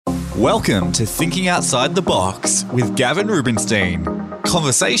Welcome to Thinking Outside the Box with Gavin Rubinstein.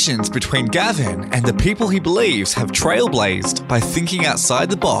 Conversations between Gavin and the people he believes have trailblazed by thinking outside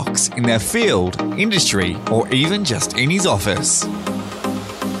the box in their field, industry, or even just in his office.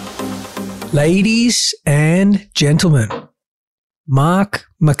 Ladies and gentlemen, Mark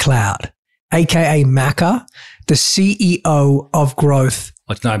McLeod, aka Macca, the CEO of Growth.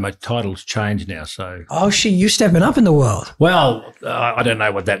 No, my title's changed now, so... Oh, shit, you stepping up in the world. Well, I don't know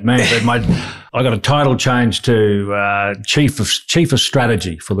what that means, but I got a title change to Chief of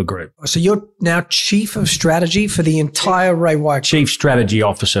Strategy for the group. So you're now Chief of Strategy for the entire Ray White. Chief Strategy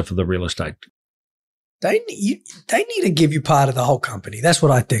Officer for the real estate. They need to give you part of the whole company. That's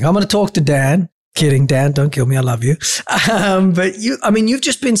what I think. I'm going to talk to Dan. Kidding, Dan, don't kill me. I love you. But you've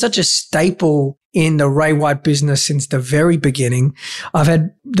just been such a staple in the Ray White business since the very beginning. I've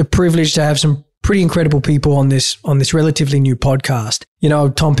had the privilege to have some pretty incredible people on this relatively new podcast. You know,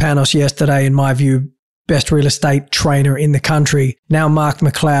 Tom Panos yesterday, in my view, best real estate trainer in the country. Now Mark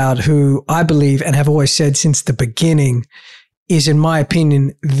McLeod, who I believe and have always said since the beginning is, in my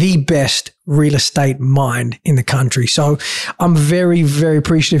opinion, the best real estate mind in the country. So I'm very, very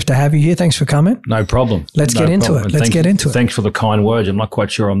appreciative to have you here. Thanks for coming. No problem. Let's get into it. Thanks for the kind words. I'm not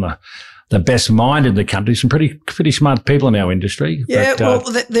quite sure I'm the best mind in the country. Some pretty smart people in our industry. Yeah,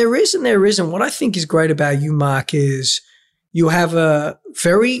 there is and there isn't. What I think is great about you, Mark, is you have a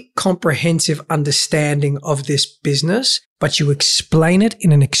very comprehensive understanding of this business, but you explain it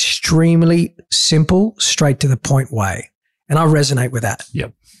in an extremely simple, straight to the point way. And I resonate with that.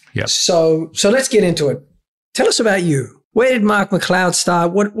 Yep. So let's get into it. Tell us about you. Where did Mark McLeod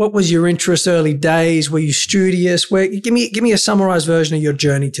start? What was your interest early days? Were you studious? Give me a summarized version of your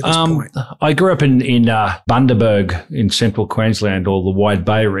journey to this point. I grew up in Bundaberg in central Queensland, or the Wide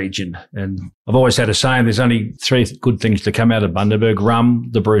Bay region. And I've always had a saying, there's only three good things to come out of Bundaberg: rum,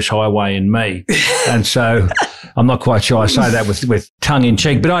 the Bruce Highway, and me. And so I'm not quite sure I say that with tongue in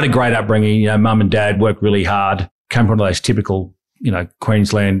cheek, but I had a great upbringing. You know, mum and dad worked really hard, came from one of those typical,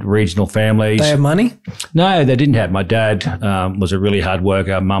 Queensland regional families. They have money? No, they didn't have. My dad was a really hard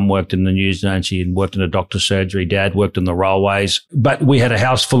worker. Mum worked in the news zone. She worked in a doctor's surgery. Dad worked in the railways. But we had a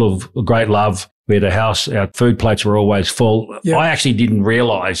house full of great love. We had a house, our food plates were always full. Yep. I actually didn't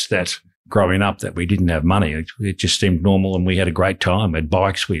realise that growing up that we didn't have money. It just seemed normal, and we had a great time. We had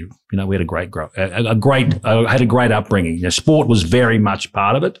bikes. We had a great upbringing. Sport was very much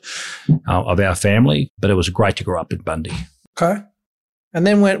part of it, of our family, but it was great to grow up in Bundy. Okay. And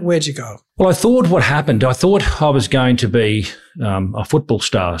then where'd you go? Well, I thought I was going to be a football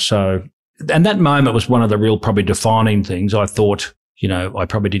star. So, and that moment was one of the real probably defining things. I thought, I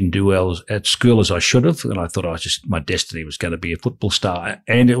probably didn't do well at school as I should have. And I thought my destiny was going to be a football star.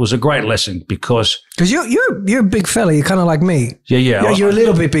 And it was a great lesson because you're a big fella. You're kind of like me. Yeah. You're a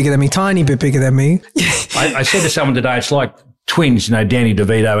little bit bigger than me, tiny bit bigger than me. I said to someone today, it's like twins, Danny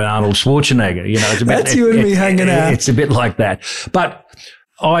DeVito and Arnold Schwarzenegger. It's that's you and me hanging out. It's a bit like that. But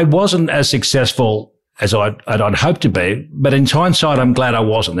I wasn't as successful as I'd hoped to be, but in hindsight, I'm glad I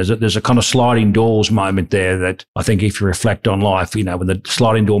wasn't. There's a kind of sliding doors moment there that I think if you reflect on life, when the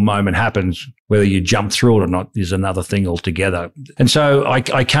sliding door moment happens, whether you jump through it or not is another thing altogether. And so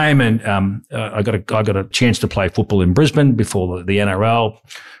I came and I got a chance to play football in Brisbane before the NRL.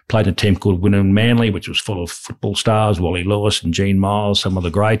 Played a team called Wynnum Manly, which was full of football stars, Wally Lewis and Gene Miles, some of the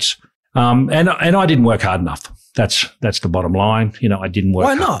greats. And I didn't work hard enough. That's the bottom line. I didn't work.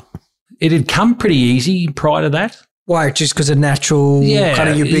 Why not? It had come pretty easy prior to that. Why? Just because of natural, kind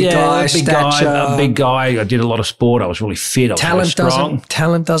of your big guy, stature? A big guy. I did a lot of sport. I was really fit. I was really strong.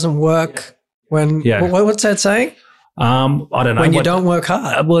 Talent doesn't work when, what's that saying? I don't know. When you don't work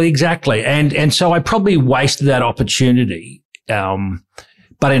hard. Well, exactly. And so I probably wasted that opportunity.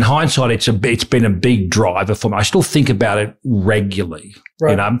 But in hindsight, it's been a big driver for me. I still think about it regularly,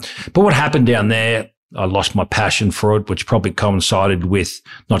 right. But what happened down there, I lost my passion for it, which probably coincided with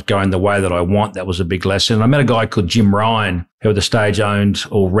not going the way that I want. That was a big lesson. I met a guy called Jim Ryan, who at the stage owned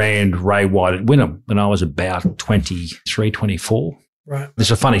or ran Ray White at Wynnum, and I was about 23, 24. Right.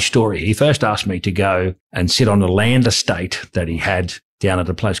 There's a funny story. He first asked me to go and sit on a land estate that he had down at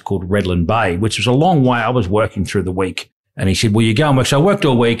a place called Redland Bay, which was a long way. I was working through the week. And he said, well, you go and work. So I worked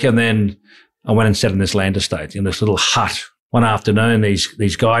all week, and then I went and sat in this land estate in this little hut. One afternoon,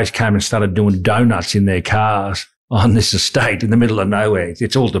 these guys came and started doing donuts in their cars on this estate in the middle of nowhere.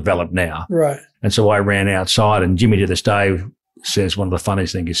 It's all developed now. Right. And so I ran outside, and Jimmy to this day says one of the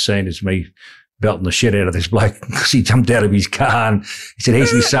funniest things he's seen is me belting the shit out of this bloke because he jumped out of his car and he said,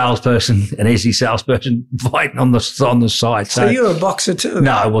 here's his salesperson and here's his salesperson fighting on the site. So you were a boxer too?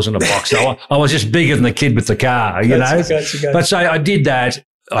 No, I wasn't a boxer. I was just bigger than the kid with the car, you know. Gotcha. But so I did that.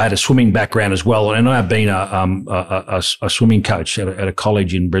 I had a swimming background as well, and I've been a swimming coach at a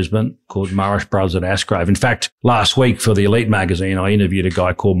college in Brisbane called Morris Brothers at Asgrove. In fact, last week for the Elite magazine, I interviewed a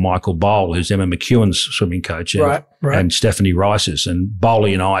guy called Michael Bowl, who's Emma McEwen's swimming coach, and Stephanie Rice's. And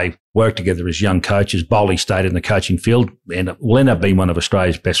Bowley and I worked together as young coaches. Bowley stayed in the coaching field and will end up being one of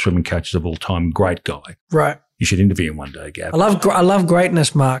Australia's best swimming coaches of all time. Great guy. Right. You should interview him one day, Gav. I love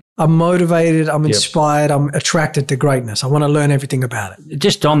greatness, Mark. I'm motivated. I'm inspired. I'm attracted to greatness. I want to learn everything about it.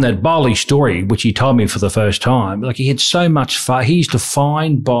 Just on that Bowley story, which he told me for the first time, like he had so much fun. He's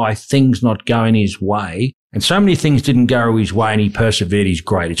defined by things not going his way. And so many things didn't go his way and he persevered. He's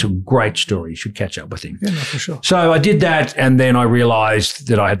great. It's a great story. You should catch up with him. Yeah, no, for sure. So I did that. And then I realized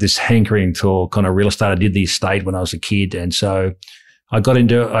that I had this hankering for kind of real estate. I did the estate when I was a kid. And so I got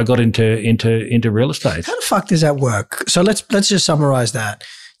into real estate. How the fuck does that work? So let's just summarize that.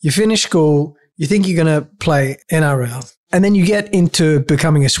 You finish school, you think you're going to play NRL, and then you get into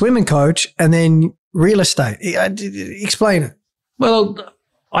becoming a swimming coach, and then real estate. Explain it. Well,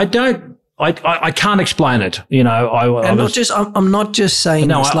 I can't explain it. You know, I'm not just saying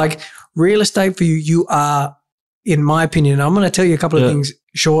this. Like real estate for you, you are, in my opinion, I'm going to tell you a couple of things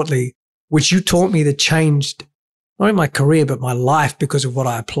shortly, which you taught me that changed not only my career, but my life because of what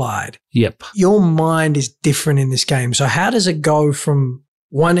I applied. Yep. Your mind is different in this game. So how does it go from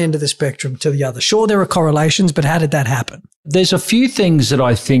one end of the spectrum to the other? Sure, there are correlations, but how did that happen? There's a few things that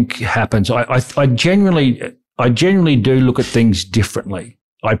I think happens. I generally do look at things differently.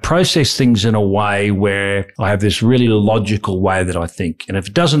 I process things in a way where I have this really logical way that I think. And if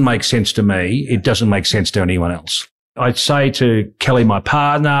it doesn't make sense to me, it doesn't make sense to anyone else. I'd say to Kelly, my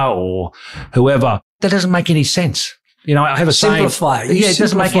partner, or whoever, that doesn't make any sense. You know, I have a simplify. saying. It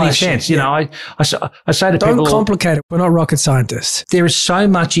doesn't make any sense. You know, I say to people, don't complicate it. We're not rocket scientists. There is so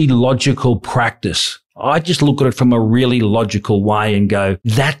much illogical practice. I just look at it from a really logical way and go,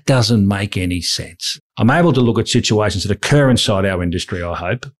 that doesn't make any sense. I'm able to look at situations that occur inside our industry, I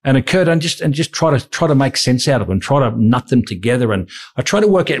hope, and just try to make sense out of them, try to nut them together. And I try to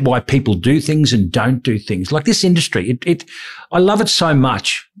work out why people do things and don't do things. Like this industry, I love it so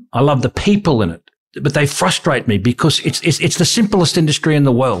much. I love the people in it. But they frustrate me because it's the simplest industry in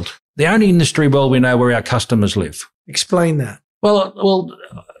the world. The only industry we know where our customers live. Explain that. Well,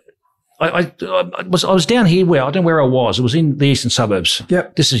 I was down here I don't know where I was. It was in the eastern suburbs.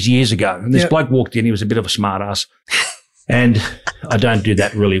 Yep. This is years ago. And this bloke walked in. He was a bit of a smart ass. And I don't do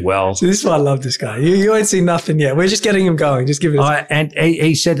that really well. So this is why I love this guy. You ain't seen nothing yet. We're just getting him going. Just give it and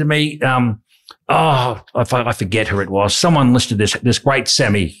he said to me, I forget who it was. Someone listed this great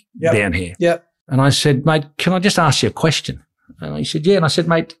Sammy down here. Yep. And I said, mate, can I just ask you a question? And he said, yeah. And I said,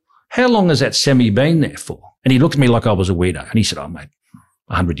 mate, how long has that semi been there for? And he looked at me like I was a weirdo. And he said, oh, mate,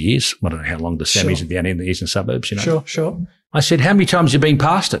 100 years. I don't know how long the semis have been in the eastern suburbs, you know. Sure. I said, how many times have you been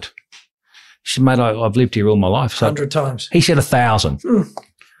past it? He said, mate, I've lived here all my life. So 100 times. He said 1,000.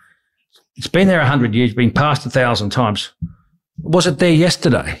 It's been there 100 years, been past 1,000 times. Was it there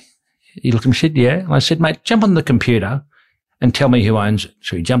yesterday? He looked at me and said, yeah. And I said, mate, jump on the computer and tell me who owns it.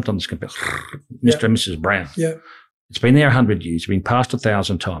 So he jumped on this computer, Mr. and Mrs. Brown. Yeah. It's been there 100 years, been past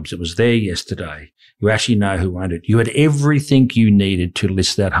 1,000 times. It was there yesterday. You actually know who owned it. You had everything you needed to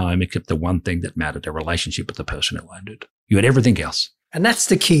list that home except the one thing that mattered, a relationship with the person who owned it. You had everything else. And that's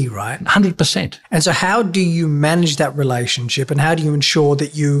the key, right? 100%. And so how do you manage that relationship and how do you ensure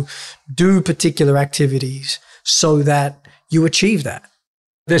that you do particular activities so that you achieve that?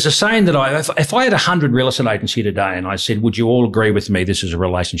 There's a saying that if I had 100 real estate agents here today and I said, would you all agree with me this is a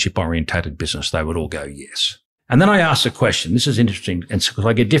relationship-orientated business? They would all go, yes. And then I asked a question. This is interesting. And because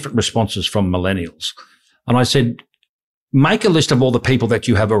I get different responses from millennials. And I said, make a list of all the people that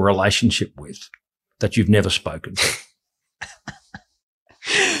you have a relationship with that you've never spoken to.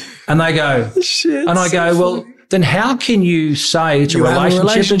 And they go, shit, and I go, well, then how can you say it's a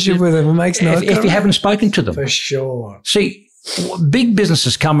relationship with them? It makes no if you haven't spoken to them? For sure. See, big business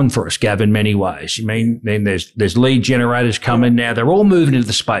is coming for us, Gav, in many ways. I mean, then there's lead generators coming now. They're all moving into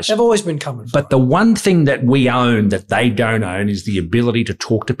the space. They've always been coming. But the one thing that we own that they don't own is the ability to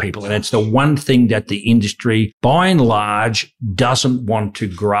talk to people. And it's the one thing that the industry, by and large, doesn't want to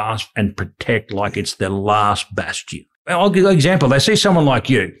grasp and protect like it's their last bastion. I'll give you an example. They see someone like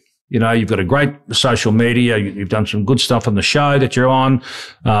you. You know, you've got a great social media. You've done some good stuff on the show that you're on,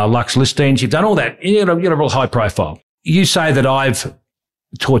 Lux Listings. You've done all that. You're a real high profile. You say that I've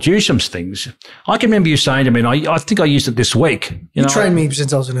taught you some things. I can remember you saying to me, and I think I used it this week. You trained me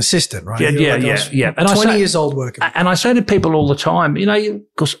since I was an assistant, right? Yeah. And 20 years old working. And I say to people all the time,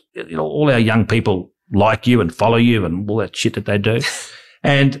 because all our young people like you and follow you and all that shit that they do.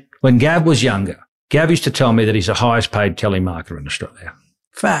 And when Gav was younger, Gav used to tell me that he's the highest paid telemarketer in Australia.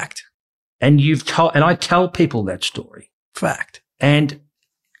 Fact. And I tell people that story. Fact. And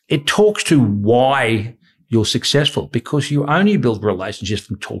it talks to why you're successful, because you only build relationships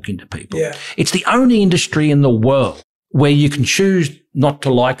from talking to people. Yeah. It's the only industry in the world where you can choose not to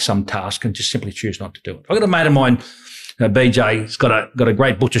like some task and just simply choose not to do it. I've got a mate of mine, BJ, he's got a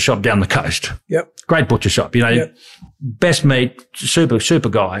great butcher shop down the coast. Yep. Great butcher shop, Yep. Best meat, super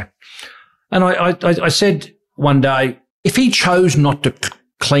guy. And I said one day, if he chose not to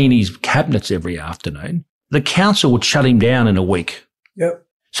clean his cabinets every afternoon, the council would shut him down in a week. Yep.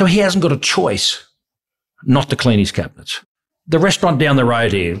 So he hasn't got a choice not to clean his cabinets. The restaurant down the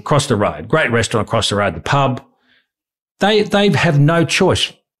road here, across the road, great restaurant across the road, the pub, they have no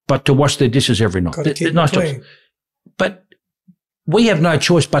choice but to wash their dishes every night. Nice choice. But we have no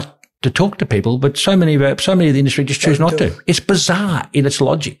choice but to talk to people, but so many of the industry just choose not to. It's bizarre in its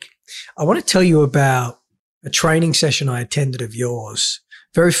logic. I want to tell you about a training session I attended of yours.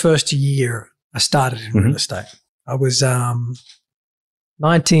 Very first year I started in real estate. I was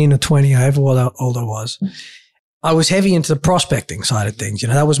 19 or 20, however old I was. I was heavy into the prospecting side of things.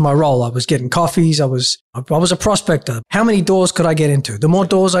 That was my role. I was getting coffees. I was a prospector. How many doors could I get into? The more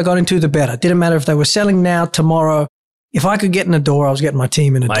doors I got into, the better. It didn't matter if they were selling now, tomorrow. If I could get in a door, I was getting my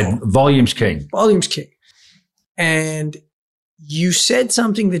team in a door. Volume's king. Volume's king. And you said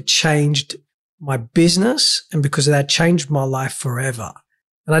something that changed my business, and because of that changed my life forever.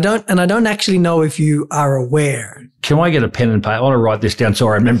 And I don't actually know if you are aware. Can I get a pen and paper? I want to write this down so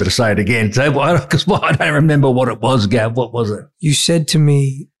I remember to say it again. So, because I don't remember what it was, Gav. What was it? You said to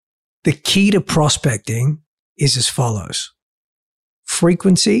me, the key to prospecting is as follows.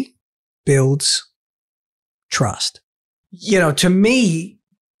 Frequency builds trust. To me,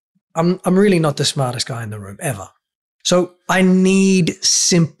 I'm really not the smartest guy in the room ever. So I need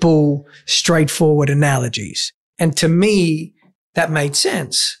simple, straightforward analogies. And to me, that made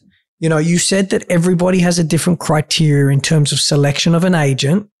sense. You said that everybody has a different criteria in terms of selection of an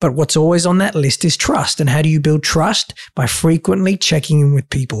agent, but what's always on that list is trust. And how do you build trust? By frequently checking in with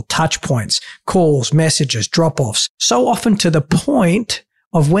people, touch points, calls, messages, drop-offs, so often to the point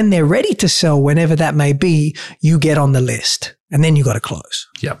of when they're ready to sell, whenever that may be, you get on the list and then you got to close.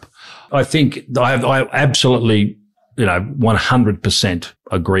 Yep. I think I absolutely 100%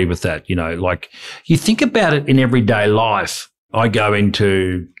 agree with that. Like you think about it in everyday life. I go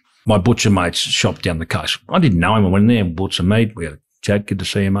into my butcher mate's shop down the coast. I didn't know him. I went in there and bought some meat. We had a chat. Good to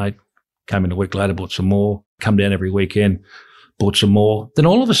see you, mate. Came in a week later, bought some more. Come down every weekend, bought some more. Then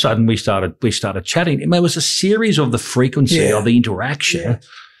all of a sudden we started chatting. And there was a series of the frequency of the interaction. Yeah.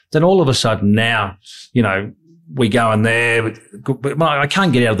 Then all of a sudden now, we go in there. I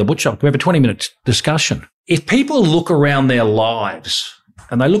can't get out of the butcher shop. We have a 20-minute discussion. If people look around their lives,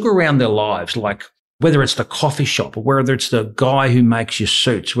 and they look around their lives like whether it's the coffee shop or whether it's the guy who makes your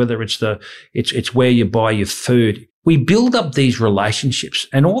suits, whether it's it's where you buy your food, we build up these relationships,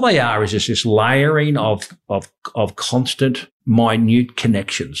 and all they are is just this layering of constant, minute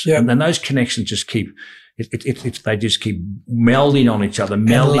connections, and then those connections just keep. They just keep melding on each other,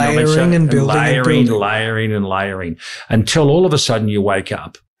 layering until all of a sudden you wake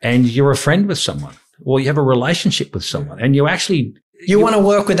up and you're a friend with someone, or you have a relationship with someone, and you actually you want to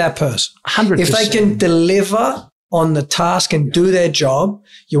work with that person. 100%. If they can deliver on the task and do their job,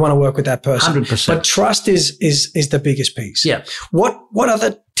 you want to work with that person. 100%. But trust is the biggest piece. Yeah. What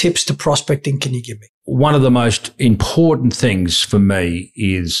other tips to prospecting can you give me? One of the most important things for me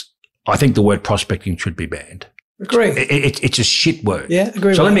is I think the word prospecting should be banned. Agree. It's a shit word. Yeah,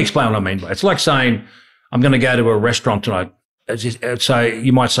 agree. So let me explain what I mean by it. It's like saying I'm going to go to a restaurant tonight. So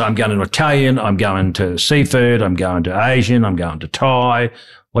you might say I'm going to Italian, I'm going to seafood, I'm going to Asian, I'm going to Thai,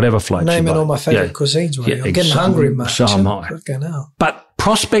 whatever floats your boat. Naming all my favourite cuisines, right? I'm getting hungry, mate. So am I. But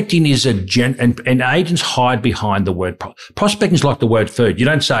prospecting is and agents hide behind the word prospecting is like the word food. You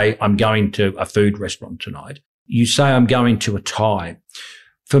don't say I'm going to a food restaurant tonight. You say I'm going to a Thai.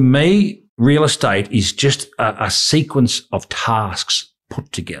 For me, real estate is just a sequence of tasks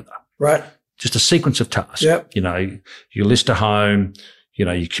put together. Right. Just a sequence of tasks. Yep. You list a home,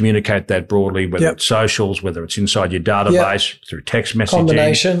 you communicate that broadly, whether it's socials, whether it's inside your database, through text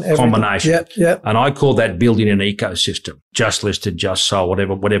messaging. Combination. Yep. And I call that building an ecosystem. Just listed, just sold,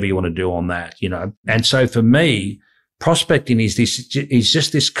 whatever you want to do on that, And so for me, prospecting is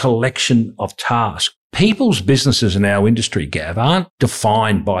just this collection of tasks. People's businesses in our industry, Gav, aren't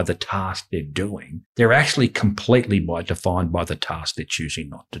defined by the task they're doing. They're actually completely defined by the task they're choosing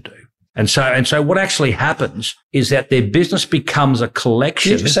not to do. And so what actually happens is that their business becomes a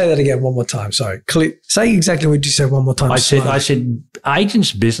collection. Can you just say that again one more time? Sorry. Say exactly what you said one more time. I said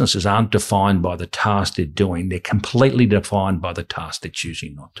agents' businesses aren't defined by the task they're doing. They're completely defined by the task they're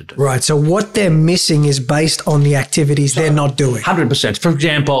choosing not to do. Right. So what they're missing is based on the activities they're not doing. 100%. For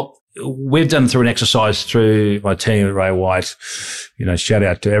example, we've done through an exercise through my team at Ray White, shout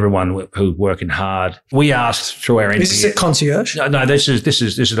out to everyone who's working hard. We asked through our NPS. Is this a concierge? No, this is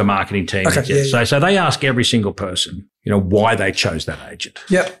the marketing team. Okay, So they ask every single person, why they chose that agent.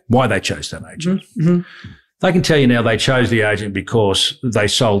 Yep. Why they chose that agent. Mm-hmm. They can tell you now they chose the agent because they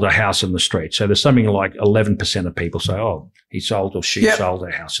sold a house in the street. So there's something like 11% of people say, oh, he sold or she sold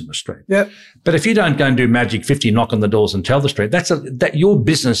a house in the street. Yep. But if you don't go and do Magic 50, knock on the doors and tell the street, that your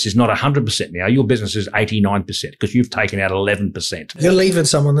business is not 100% now. Your business is 89% because you've taken out 11%. You're leaving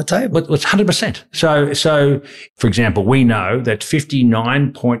some on the table. But it's 100%. So for example, we know that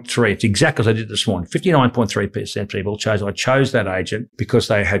 59.3, it's exactly as I did this morning, 59.3% of people I chose that agent because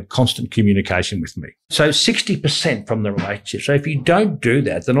they had constant communication with me. So 60% from the relationship. So if you don't do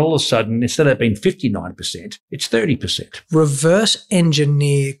that, then all of a sudden, instead of being 59%, it's 30%. Reverse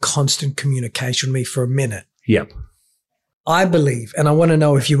engineer constant communication with me for a minute. Yep. I believe, and I want to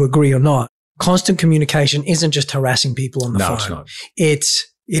know if you agree or not, constant communication isn't just harassing people on the phone. No, it's not.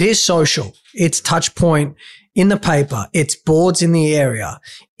 It is social. It's touch point in the paper. It's boards in the area.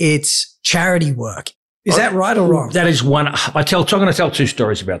 It's charity work. Is that right or wrong? That is one. I'm going to tell two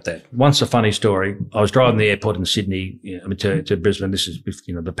stories about that. One's a funny story. I was driving the airport in Sydney to Brisbane. This is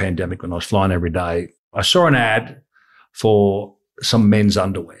the pandemic when I was flying every day. I saw an ad for some men's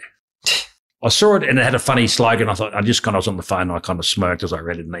underwear. I saw it and it had a funny slogan. I thought, I was on the phone and I kind of smirked as I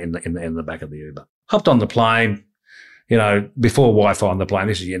read it in the back of the Uber. Hopped on the plane, before Wi-Fi on the plane.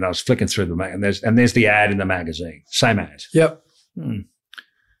 This is, I was flicking through the and there's the ad in the magazine. Same ad. Yep.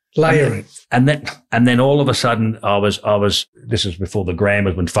 Layering. And then all of a sudden I was, this is before the gram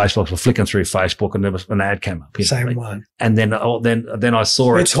was when Facebook was flicking through Facebook and there was an ad came up. Same one. And then I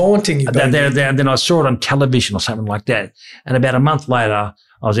saw it. It's haunting you, baby. Then I saw it on television or something like that. And about a month later,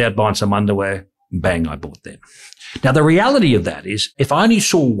 I was out buying some underwear and bang, I bought them. Now the reality of that is if I only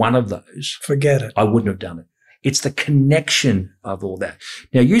saw one of those, forget it. I wouldn't have done it. It's the connection of all that.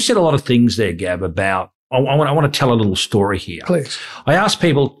 Now you said a lot of things there, Gav, about, I want to tell a little story here. Please. I asked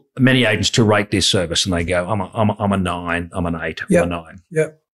many agents to rate their service and they go, I'm a 9, I'm an 8, yep. I'm a 9.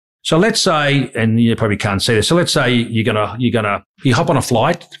 Yep. So let's say, and you probably can't see this. So let's say you hop on a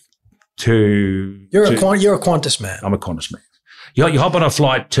flight to. You're a Qantas man. I'm a Qantas man. You hop on a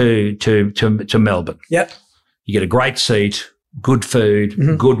flight to Melbourne. Yep. You get a great seat, good food,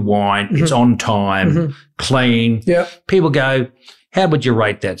 mm-hmm. good wine. Mm-hmm. It's on time, mm-hmm. clean. Yep. People go, how would you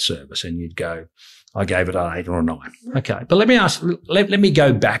rate that service? And you'd go, I gave it an 8 or a 9. Okay. But let me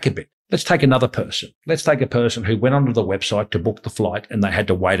go back a bit. Let's take another person. Let's take a person who went onto the website to book the flight and they had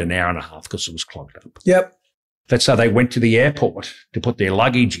to wait an hour and a half because it was clogged up. Yep. Let's say they went to the airport to put their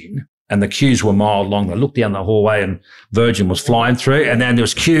luggage in and the queues were a mile long. They looked down the hallway and Virgin was flying through and then there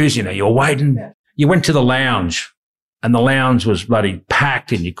was queues, you were waiting. You went to the lounge and the lounge was bloody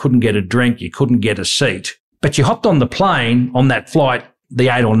packed and you couldn't get a drink. You couldn't get a seat. But you hopped on the plane on that flight, the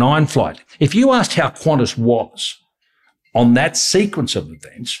 8 or 9 flight. If you asked how Qantas was on that sequence of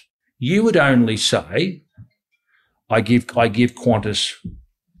events, you would only say, I give Qantas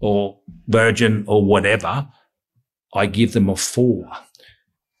or Virgin or whatever, I give them a 4.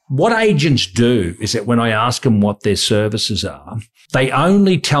 What agents do is that when I ask them what their services are, they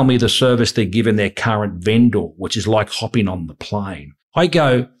only tell me the service they're giving their current vendor, which is like hopping on the plane. I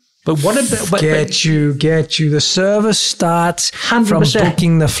go, but what about... Get you. The service starts 100%. From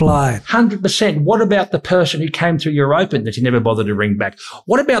booking the flight. 100%. What about the person who came through your open that you never bothered to ring back?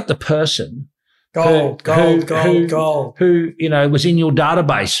 What about the person who was in your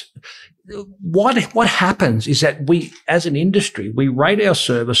database? What happens is that we, as an industry, we rate our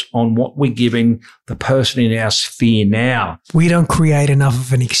service on what we're giving the person in our sphere now. We don't create enough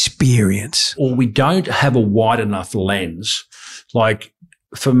of an experience. Or we don't have a wide enough lens. Like,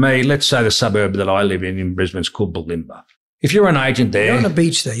 for me, let's say the suburb that I live in Brisbane is called Bulimba. If you're an agent there... You're on a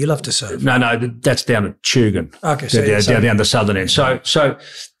beach there. You love to surf. No, that's down at Tugun. Okay. So down the southern end. So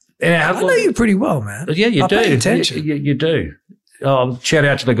I know you pretty well, man. Yeah, you do. Pay attention. You do. Shout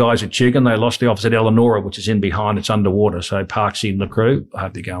out to the guys at Tugun. They lost the office at Eleonora, which is in behind. It's underwater. So Parksy and the crew, I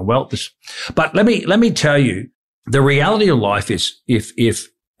hope they're going well. But let me tell you, the reality of life is if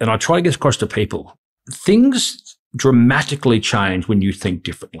and I try to get across to people, things dramatically change when you think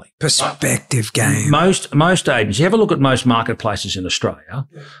differently. Perspective game. Most agents, you have a look at most marketplaces in Australia.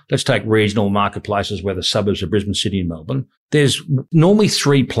 Let's take regional marketplaces where the suburbs of Brisbane, Sydney and Melbourne. There's normally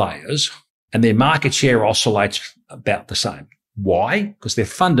 3 players and their market share oscillates about the same. Why? Because they're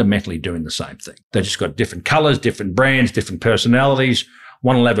fundamentally doing the same thing. They've just got different colours, different brands, different personalities.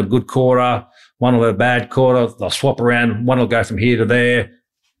 One will have a good quarter, one will have a bad quarter. They'll swap around. One will go from here to there.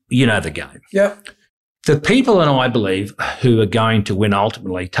 You know the game. Yep. The people, and I believe, who are going to win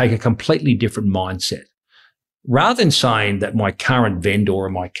ultimately take a completely different mindset. Rather than saying that my current vendor or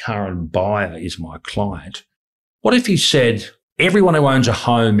my current buyer is my client, what if you said, everyone who owns a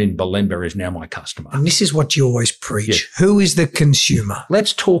home in Bulimba is now my customer? And this is what you always preach. Yeah. Who is the consumer?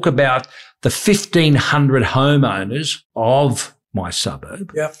 Let's talk about the 1,500 homeowners of my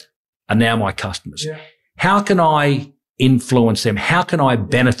suburb are now my customers. Yeah. How can I influence them? How can I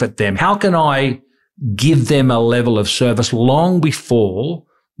benefit them? How can I give them a level of service long before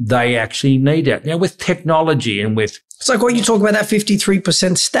they actually need it? Now, with technology and with... It's like what you talk about, that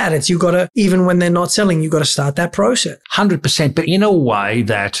 53% stat. It's you got to, even when they're not selling, you got to start that process. 100%, but in a way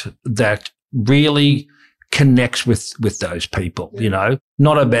that really connects with those people, you know,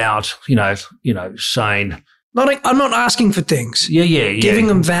 not about, saying... I'm not asking for things. Yeah. Giving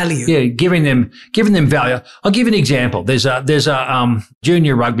them value. Yeah, giving them value. I'll give you an example. There's a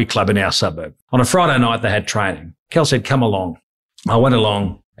junior rugby club in our suburb. On a Friday night, they had training. Kel said, come along. I went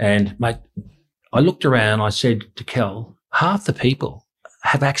along and, mate, I looked around. I said to Kel, half the people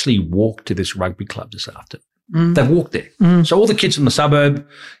have actually walked to this rugby club this afternoon. They've walked there. So all the kids from the suburb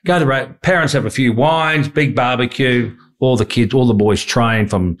go to parents have a few wines, big barbecue, all the boys train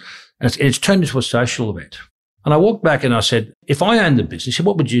and it's turned into a social event. And I walked back and I said, if I owned the business, he said,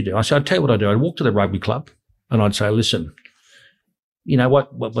 what would you do? I said, I'd tell you what I'd do. I'd walk to the rugby club and I'd say, listen, you know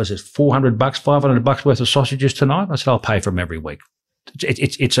what was it, $400, $500 worth of sausages tonight? I said, I'll pay for them every week.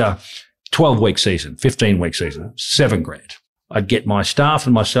 It's a 12-week season, 15-week season, $7,000. I'd get my staff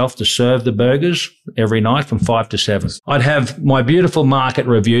and myself to serve the burgers every night from 5 to 7. I'd have my beautiful market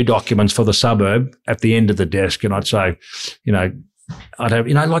review documents for the suburb at the end of the desk and I'd say, I'd have,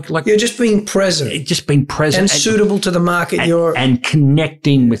 like you're just being present. Just being present. And suitable to the market and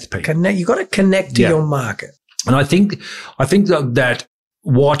connecting with people. You got to connect to your market. And I think that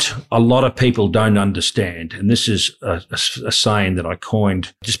what a lot of people don't understand, and this is a saying that I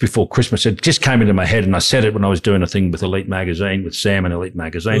coined just before Christmas. It just came into my head, and I said it when I was doing a thing with Elite Magazine, with Sam and Elite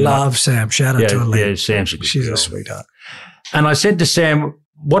Magazine. Love Sam. Shout out to Elite. Yeah, Sam's a good She's girl. a sweetheart. And I said to Sam,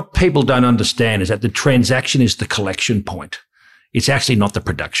 what people don't understand is that the transaction is the collection point. It's actually not the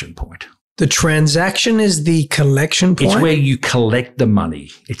production point. The transaction is the collection point? It's where you collect the money.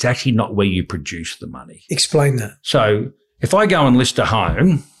 It's actually not where you produce the money. Explain that. So if I go and list a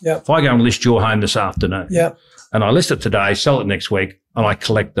home, if I go and list your home this afternoon, and I list it today, sell it next week, and I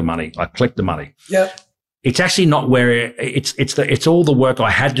collect the money. It's actually not where it's all the work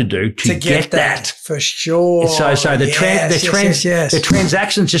I had to do to get that. For sure. So the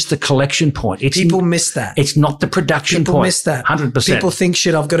transaction's just the collection point. People miss that. It's not the production point. People miss that. 100%. People think,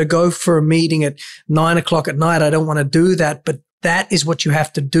 shit, I've got to go for a meeting at 9:00 at night. I don't want to do that. But that is what you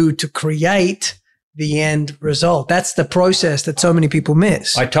have to do to create the end result. That's the process that so many people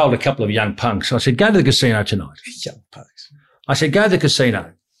miss. I told a couple of young punks, I said, go to the casino tonight. Young punks. I said, go to the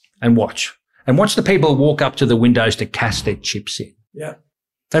casino and watch. And watch the people walk up to the windows to cash their chips in. Yeah.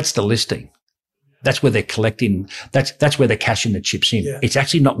 That's the listing. That's where they're collecting. That's where they're cashing the chips in. Yeah. It's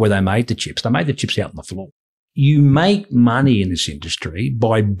actually not where they made the chips. They made the chips out on the floor. You make money in this industry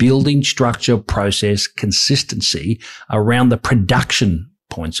by building structure, process, consistency around the production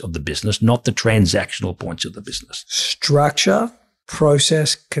points of the business, not the transactional points of the business. Structure,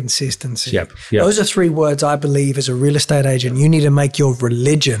 process, consistency. Yep. Those are 3 words I believe as a real estate agent you need to make your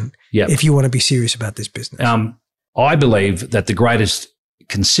religion if you want to be serious about this business. I believe that the greatest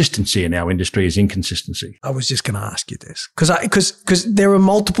consistency in our industry is inconsistency. I was just going to ask you this because there are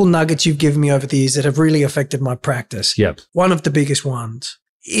multiple nuggets you've given me over the years that have really affected my practice. Yep. One of the biggest ones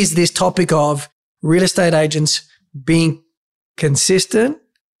is this topic of real estate agents being consistent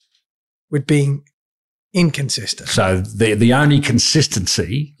with being inconsistent. So the only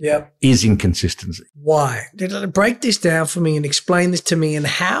consistency is inconsistency. Why? Break this down for me and explain this to me. And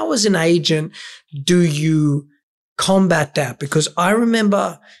how, as an agent, do you combat that? Because I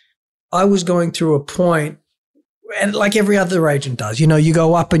remember I was going through a point, and like every other agent does, you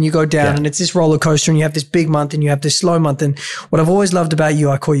go up and you go down and it's this roller coaster and you have this big month and you have this slow month. And what I've always loved about you,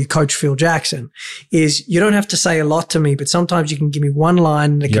 I call you Coach Phil Jackson, is you don't have to say a lot to me, but sometimes you can give me one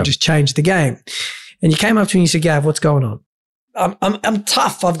line and it can just change the game. And you came up to me and you said, Gav, what's going on? I'm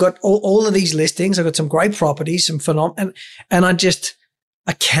tough. I've got all of these listings. I've got some great properties, some phenomenal, and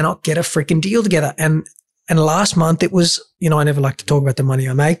I cannot get a freaking deal together. And last month it was, I never like to talk about the money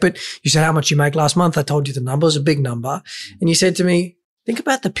I make, but you said how much you make last month. I told you the number was a big number. And you said to me, think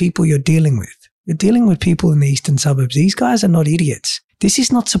about the people you're dealing with. You're dealing with people in the eastern suburbs. These guys are not idiots. This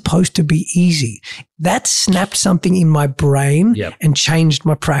is not supposed to be easy. That snapped something in my brain and changed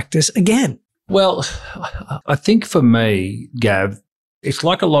my practice again. Well, I think for me, Gav, it's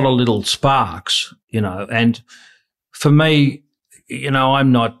like a lot of little sparks, and for me,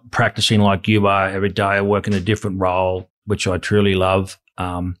 I'm not practicing like you are every day. I work in a different role, which I truly love.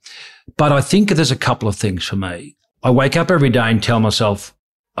 But I think there's a couple of things for me. I wake up every day and tell myself,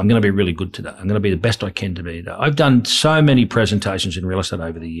 I'm going to be really good today. I'm going to be the best I can to be today. I've done so many presentations in real estate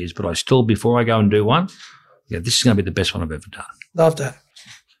over the years, but I still, before I go and do one, this is going to be the best one I've ever done. Love that.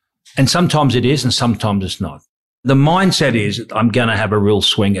 And sometimes it is and sometimes it's not. The mindset is I'm going to have a real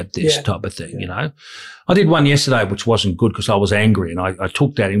swing at this type of thing, I did one yesterday which wasn't good because I was angry, and I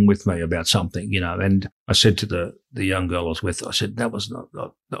took that in with me about something, and I said to the young girl I was with, I said, I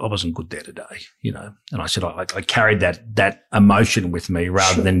wasn't good there today, and I said I carried that emotion with me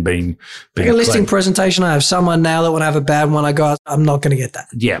rather than being like a listing presentation. I have someone now that when I have a bad one, I go, I'm not going to get that.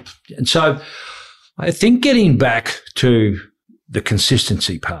 Yeah. And so I think getting back to the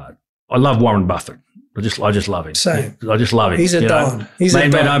consistency part, I love Warren Buffett. I just love him. Same. I just love him. He's a don. He's a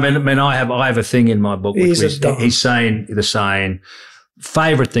don. I have a thing in my book. He's saying the saying.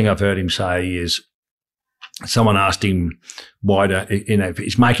 Favorite thing I've heard him say is, someone asked him why if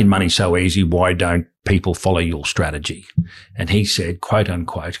he's making money so easy, why don't people follow your strategy? And he said, quote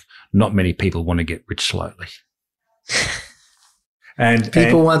unquote, not many people want to get rich slowly. And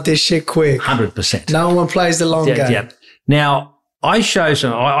people want this shit quick. 100%. No one plays the long game. Yeah. Now, I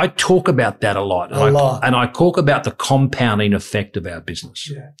talk about that a lot. And I talk about the compounding effect of our business.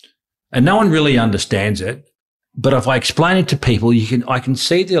 Yeah. And no one really understands it. But if I explain it to people, I can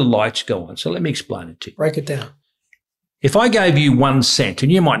see their lights go on. So let me explain it to you. Break it down. If I gave you 1 cent,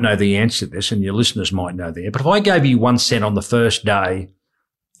 and you might know the answer to this and your listeners might know that, but if I gave you 1 cent on the first day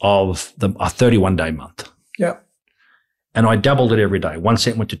of a 31-day month. Yeah. And I doubled it every day. 1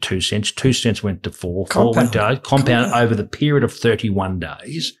 cent went to 2 cents, 2 cents went to 4, 4 went to 8. Compound over the period of 31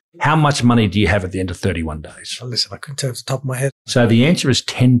 days. How much money do you have at the end of 31 days? Well, listen, I couldn't tell off the top of my head. So the answer is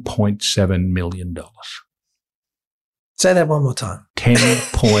 $10.7 million. Say that one more time.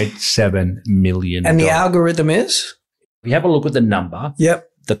 $10.7 million. And the algorithm is? If you have a look at the number,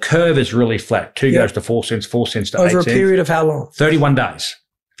 the curve is really flat. 2 goes to 4 cents, 4 cents to 8 cents. Over a period of how long? 31 days.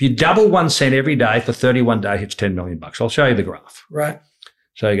 If you double 1 cent every day for 31 days, it's $10 million. I'll show you the graph. Right.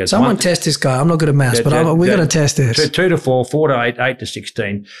 So you go. Someone test this guy. I'm not good at maths, but we're going to test this. 2 to 4, 4 to 8, 8 to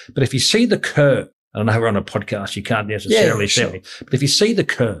 16. But if you see the curve, I know we're on a podcast, you can't necessarily see me. But if you see the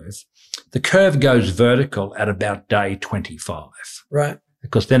curve goes vertical at about day 25. Right.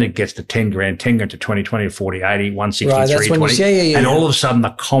 Because then it gets to 10 grand to 20, 20 to 40, 80, 160, right, 320. And all of a sudden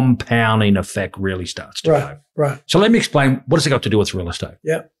the compounding effect really starts to go. Right. So let me explain, what has it got to do with real estate?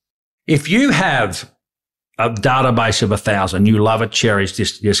 Yeah. If you have a database of 1,000, you love it, cherish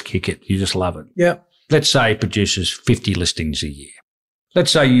this, just kick it. You just love it. Yeah. Let's say it produces 50 listings a year. Let's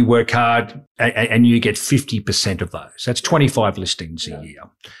say you work hard and you get 50% of those. That's 25 listings a year.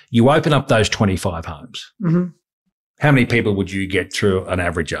 You open up those 25 homes. Mm-hmm. How many people would you get through an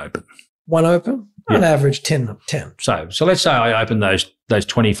average open? One open? Yeah. On average, 10. So let's say I open those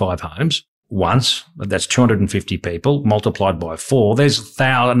 25 homes once. That's 250 people multiplied by 4. There's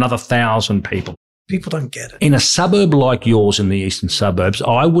another 1,000 people. People don't get it. In a suburb like yours in the eastern suburbs,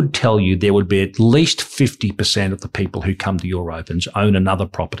 I would tell you there would be at least 50% of the people who come to your opens own another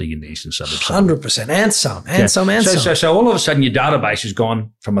property in the eastern suburbs. 100%. And some. So all of a sudden your database has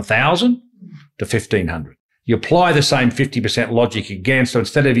gone from 1,000 to 1,500. You apply the same 50% logic again. So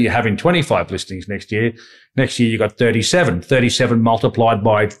instead of you having 25 listings next year you got 37. 37 multiplied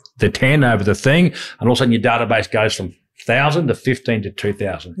by the 10 over the thing. And all of a sudden your database goes from 1,000 to 15 to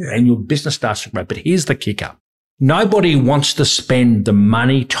 2,000. Yeah. And your business starts to grow. But here's the kicker. Nobody wants to spend the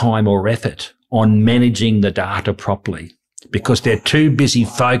money, time or effort on managing the data properly because they're too busy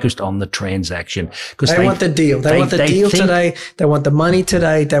focused on the transaction. They want the deal. They want the deal today. They want the money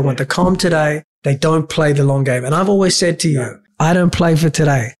today. They want the comm today. They don't play the long game. And I've always said to you, I don't play for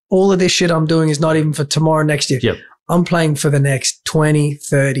today. All of this shit I'm doing is not even for tomorrow, next year. Yep. I'm playing for the next 20,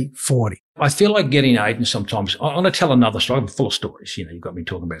 30, 40. I feel like getting agents sometimes. I want to tell another story. I'm full of stories. You've got me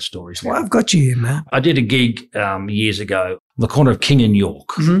talking about stories now. Well, I've got you here, man. I did a gig years ago on the corner of King and York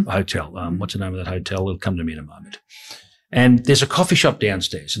Hotel. What's the name of that hotel? It'll come to me in a moment. And there's a coffee shop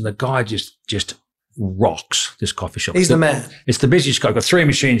downstairs, and the guy just rocks, this coffee shop. He's the man. It's the busiest guy. Got 3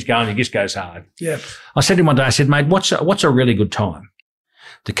 machines going. He just goes hard. Yeah. I said to him one day, I said, mate, what's a really good time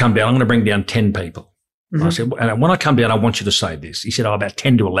to come down? I'm going to bring down 10 people. I said, and when I come down, I want you to say this. He said, about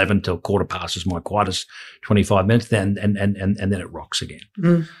 10 to 11 till 15 is my quietest 25 minutes, then and then it rocks again.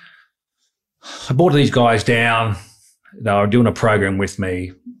 I brought these guys down. They were doing a program with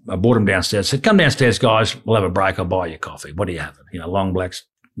me. I brought them downstairs. I said, come downstairs, guys. We'll have a break. I'll buy you coffee. What do you have? Long blacks,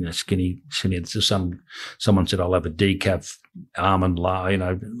 skinny. Someone said, I'll have a decaf almond,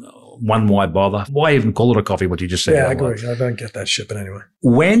 one, why bother? Why even call it a coffee, what you just said? Yeah, I agree. I don't get that shit, but anyway.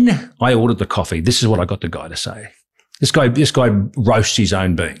 When I ordered the coffee, this is what I got the guy to say. This guy roasts his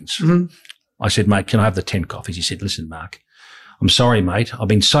own beans. I said, mate, can I have the 10 coffees? He said, listen, Mark, I'm sorry, mate. I've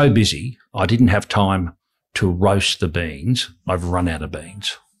been so busy. I didn't have time to roast the beans. I've run out of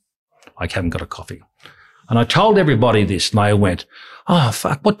beans. I haven't got a coffee. And I told everybody this, and they went, oh,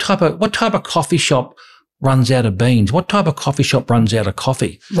 fuck, what type of coffee shop runs out of beans? What type of coffee shop runs out of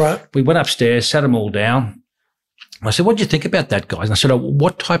coffee? Right. We went upstairs, sat them all down. I said, what do you think about that, guys? And I said,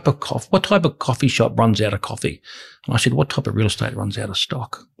 what type of coffee shop runs out of coffee? And I said, what type of real estate runs out of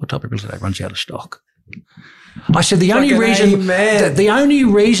stock? What type of real estate runs out of stock? I said, the only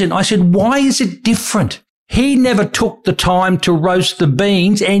reason, I said, why is it different? He never took the time to roast the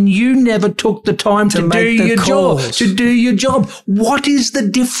beans, and you never took the time to do your job. What is the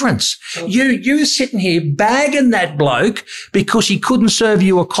difference? You're sitting here bagging that bloke because he couldn't serve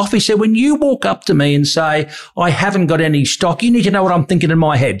you a coffee. So when you walk up to me and say, I haven't got any stock, you need to know what I'm thinking in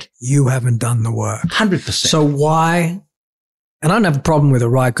my head. You haven't done the work. 100%. So why? And I don't have a problem with it,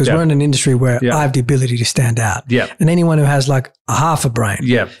 right? Because we're in an industry where I have the ability to stand out. Yeah. And anyone who has like a half a brain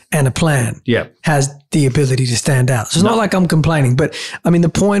and a plan has the ability to stand out. So it's not like I'm complaining, but I mean, the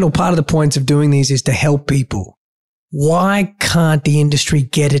point or part of the points of doing these is to help people. Why can't the industry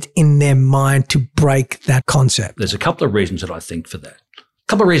get it in their mind to break that concept? There's a couple of reasons that I think for that. A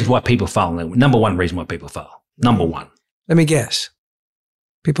couple of reasons why people fail. Number one reason why people fail. Number one. Let me guess.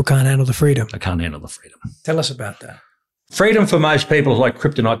 People can't handle the freedom. They can't handle the freedom. Tell us about that. Freedom for most people is like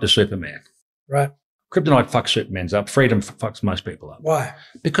kryptonite to Superman. Right. Kryptonite fucks Superman's up. Freedom fucks most people up. Why?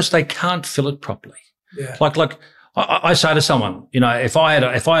 Because they can't fill it properly. Yeah. Like I say to someone, if I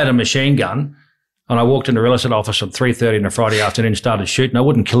had a machine gun and I walked into a real estate office at 3:30 on a Friday afternoon and started shooting, I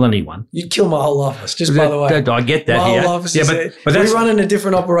wouldn't kill anyone. You'd kill my whole office, just by the way. I get that. My whole office but we're running a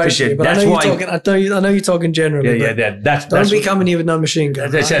different operation here, but I know you're talking generally. Don't be coming here with no machine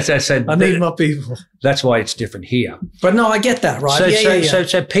gun. I need my people. That's why it's different here. But no, I get that, right?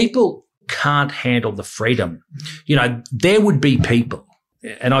 So people can't handle the freedom. There would be people,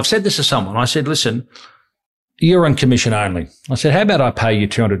 and I've said this to someone. I said, listen, you're on commission only. I said, how about I pay you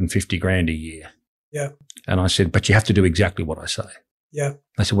 $250,000 a year? Yeah. And I said, but you have to do exactly what I say. Yeah.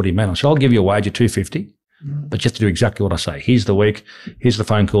 They said, what do you mean? I said, I'll give you a wage of $250, but you have to do exactly what I say. Here's the week. Here's the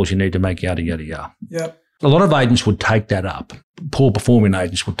phone calls you need to make, yada, yada, yada. Yeah. A lot of agents would take that up. Poor performing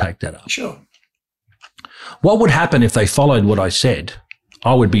agents would take that up. Sure. What would happen if they followed what I said?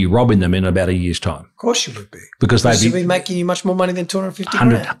 I would be robbing them in about a year's time. Of course you would be. Because they'd be making you much more money than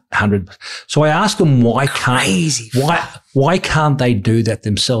 $250,000. 100. So I asked them why can't they do that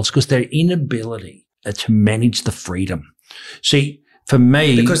themselves? Because their inability to manage the freedom. See, for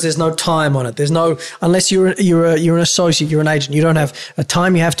me, because there's no time on it. There's no, unless you're an associate, you're an agent. You don't have a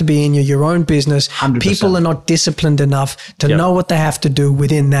time you have to be in your own business. 100%. People are not disciplined enough to know what they have to do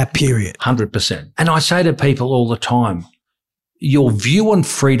within that period. 100%. And I say to people all the time, your view on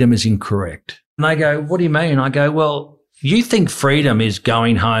freedom is incorrect. And they go, what do you mean? I go, well, you think freedom is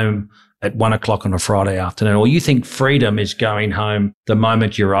going home at 1:00 on a Friday afternoon, or you think freedom is going home the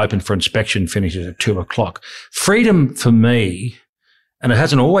moment you're open for inspection finishes at 2:00. Freedom for me, and it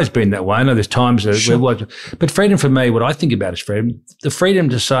hasn't always been that way. I know there's times but freedom for me, what I think about is freedom, the freedom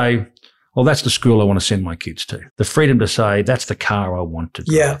to say, well, that's the school I want to send my kids to. The freedom to say, that's the car I want to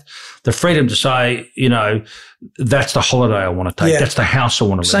drive. Yeah. The freedom to say, that's the holiday I want to take. Yeah. That's the house I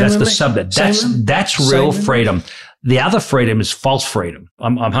want to live. That's the suburb. That's real freedom. The other freedom is false freedom.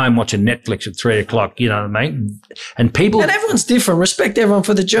 I'm home watching Netflix at 3:00, you know what I mean? And everyone's different. Respect everyone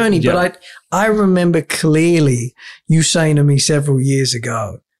for the journey. Yeah. But I remember clearly you saying to me several years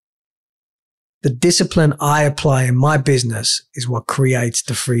ago, the discipline I apply in my business is what creates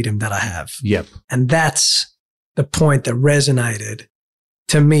the freedom that I have. Yep. And that's the point that resonated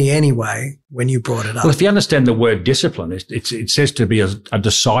to me anyway when you brought it up. Well, if you understand the word discipline, it says to be a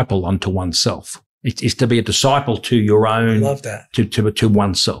disciple unto oneself. It's to be a disciple to your own. I love that. To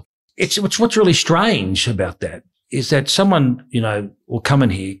oneself. What's really strange about that is that someone, will come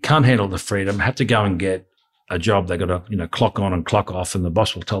in here, can't handle the freedom, have to go and get a job, they got to, clock on and clock off, and the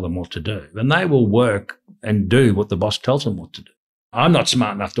boss will tell them what to do. And they will work and do what the boss tells them what to do. I'm not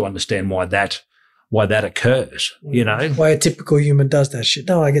smart enough to understand why that occurs, Why a typical human does that shit.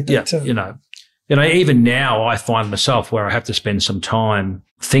 No, I get that too. Even now I find myself where I have to spend some time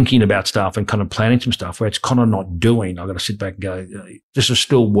thinking about stuff and kind of planning some stuff where it's kind of not doing. I've got to sit back and go, this is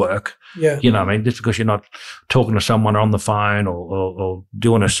still work. Yeah. Just because you're not talking to someone on the phone or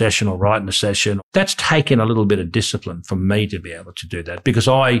doing a session or writing a session, that's taken a little bit of discipline for me to be able to do that, because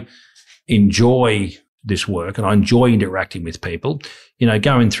I enjoy this work and I enjoy interacting with people.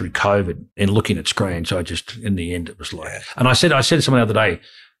 Going through COVID and looking at screens, in the end, it was like, and I said to someone the other day,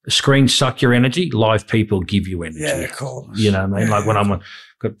 screens suck your energy, live people give you energy. Yeah, of course. You know what I mean? Like when I'm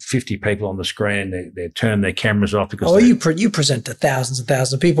got 50 people on the screen, they turn their cameras off because you present to thousands and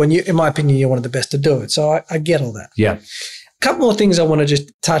thousands of people, and in my opinion, you're one of the best to do it. So I get all that. Yeah. A couple more things I want to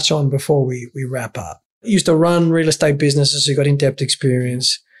just touch on before we wrap up. You used to run real estate businesses, so you got in-depth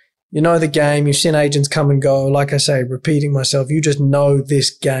experience. You know the game. You've seen agents come and go. Like I say, repeating myself, you just know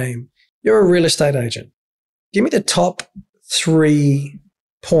this game. You're a real estate agent. Give me the top 3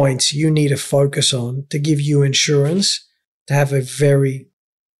 points you need to focus on to give you insurance to have a very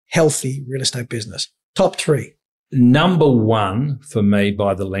healthy real estate business. Top 3. Number 1 for me,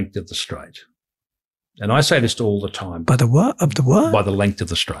 by the length of the straight. And I say this all the time. By the what? Of the what? By the length of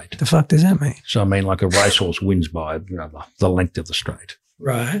the straight. The fuck does that mean? So I mean, like a racehorse wins by the length of the straight.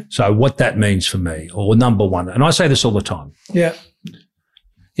 Right. So what that means for me, or number 1, and I say this all the time. Yeah.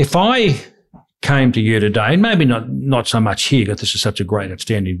 If I came to you today, and maybe not so much here because this is such a great,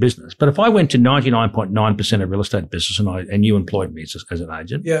 outstanding business, but if I went to 99.9% of real estate business and you employed me as an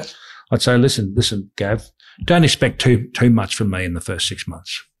agent, yeah, I'd say, listen, Gav, don't expect too much from me in the first 6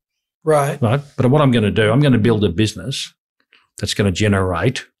 months. Right. But what I'm going to do, I'm going to build a business that's going to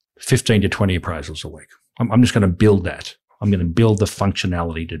generate 15 to 20 appraisals a week. I'm just going to build that. I'm going to build the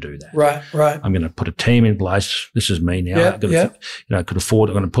functionality to do that. Right. I'm going to put a team in place. This is me now. Could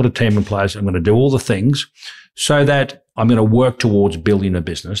afford. I'm going to put a team in place. I'm going to do all the things so that I'm going to work towards building a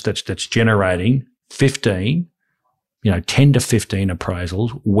business that's generating 10 to 15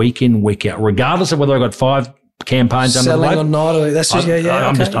 appraisals week in, week out, regardless of whether I've got 5 campaigns under the selling boat. or not. Or that's just,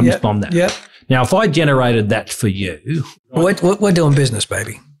 I'm just on that. Yeah. Now, if I generated that for you, we're doing business,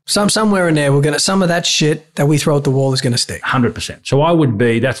 baby. Somewhere in there, some of that shit that we throw at the wall is going to stick. 100%. So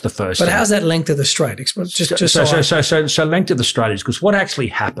that's the first But thing. how's that length of the straight? So length of the straight is because what actually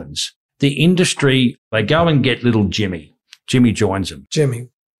happens, the industry, they go and get little Jimmy. Jimmy joins them.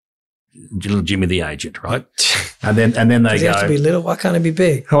 Little Jimmy the agent, right? And then they Does he have to be little? Why can't it be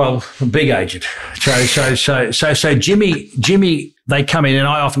big? Well, big agent. So Jimmy, they come in, and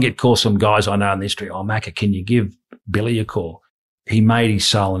I often get calls from guys I know in the industry. Oh, Macca, can you give Billy a call? He made his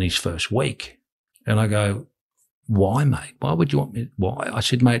sale in his first week. And I go, why, mate? Why would you want me? Why? I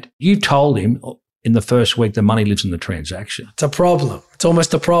said, mate, you told him in the first week the money lives in the transaction. It's a problem. It's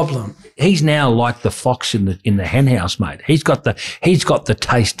almost a problem. He's now like the fox in the hen house, mate. He's got the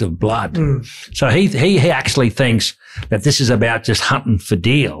taste of blood. So he actually thinks that this is about just hunting for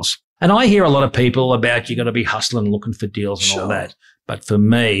deals. And I hear a lot of people about you got to be hustling and looking for deals and all that. But for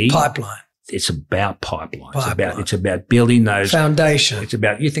me, pipeline. It's about pipeline. It's about building those foundation. It's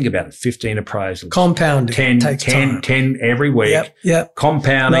about, you think about it, 15 appraisals. Compounding. 10 every week. Yep.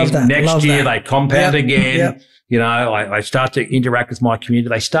 Compounding. Next year they compound again. Yep. I start to interact with my community.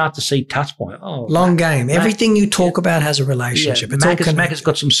 They start to see touch point. Oh, long game. Everything you talk about has a relationship. Yeah. Macca's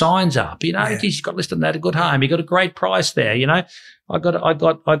got some signs up. He's got listed that a good home. He got a great price there. I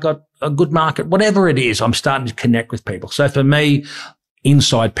got a good market. Whatever it is, I'm starting to connect with people. So for me,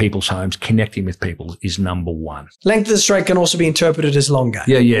 inside people's homes, connecting with people is number 1. Length of the straight can also be interpreted as long game.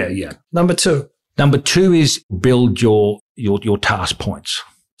 Yeah. Number 2. Number 2 is build your task points.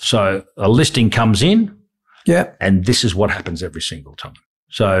 So a listing comes in. Yeah. And this is what happens every single time.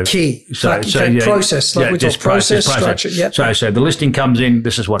 So key. Process. Like we talk process, structure. Yep. So the listing comes in.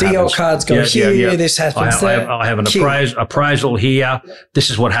 This is what happens. DL cards go here. This happens there. I have an appraisal here. This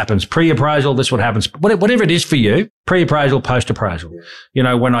is what happens. Pre-appraisal. This is what happens. Whatever it is for you. Pre-appraisal, post-appraisal.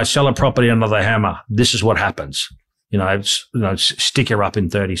 When I sell a property under the hammer, this is what happens. Sticker up in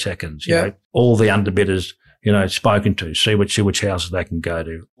 30 seconds. All the underbidders. Spoken to, see which houses they can go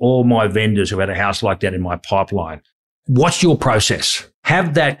to. All my vendors who had a house like that in my pipeline. What's your process?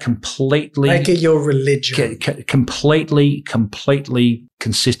 Have that completely. Make it your religion. Completely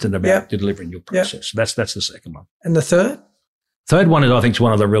consistent about delivering your process. Yep. That's the second one. And the third? Third one is, I think, is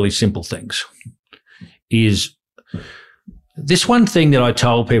one of the really simple things. Is this one thing that I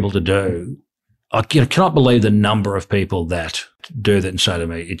told people to do. I cannot believe the number of people that do that and say to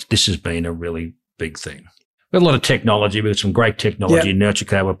me, this has been a really big thing. We've got a lot of technology. We've got some great technology. Nurture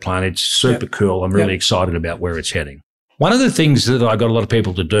Cloud we're playing. It's super cool. I'm really excited about where it's heading. One of the things that I got a lot of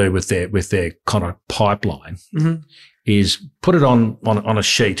people to do with their kind of pipeline is put it on a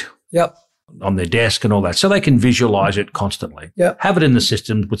sheet on their desk and all that, so they can visualize it constantly. Have it in the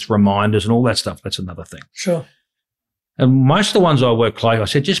system with reminders and all that stuff. That's another thing. Sure. And most of the ones I work close, I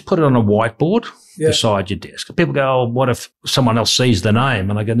said, just put it on a whiteboard beside your desk. People go, oh, what if someone else sees the name?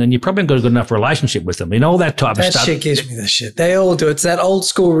 And I go, then you probably haven't got a good enough relationship with them. You know, all that type of stuff. That shit gives me the shit. They all do. It's that old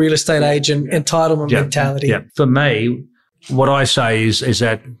school real estate agent entitlement mentality. Yeah. For me, what I say is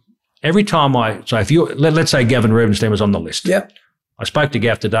that every time if you, let's say Gavin Rubinstein was on the list. I spoke to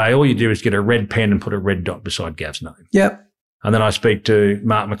Gav today. All you do is get a red pen and put a red dot beside Gav's name. And then I speak to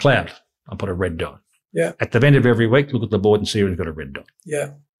Mark McLeod. I put a red dot. At the end of every week, look at the board and see who's got a red dot.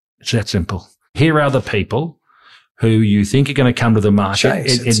 It's that simple. Here are the people who you think are going to come to the market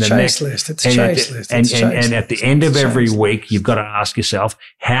It's a chase list. And at the end of every week, you've got to ask yourself,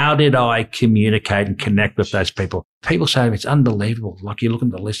 how did I communicate and connect with those people? People say it's unbelievable. Like you look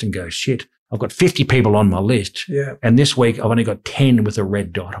at the list and go, shit, I've got 50 people on my list. And this week I've only got 10 with a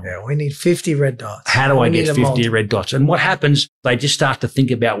red dot on. We need 50 red dots. How do I get 50 red dots? And what happens, they just start to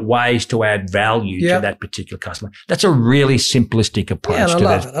think about ways to add value to that particular customer. That's a really simplistic approach to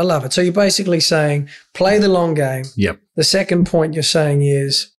that. I love it. So you're basically saying play the long game. The second point you're saying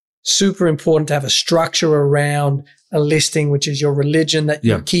is super important to have a structure around a listing, which is your religion that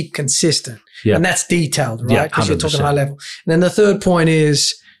you keep consistent. And that's detailed, right? Because you're talking high level. And then the third point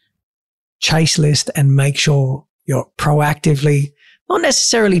is chase list and make sure you're proactively, not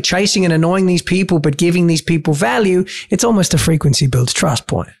necessarily chasing and annoying these people, but giving these people value. It's almost a frequency builds trust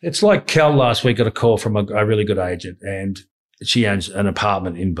point. It's like Kel last week got a call from a really good agent, and she owns an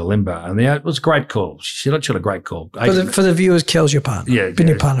apartment in Bulimba, and it was a great call. She had a great call. For the viewers, Kel's your partner. Been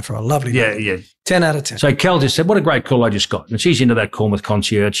your partner for a lovely time. 10 out of 10. So Kel just said, what a great call I just got. And she's into that call with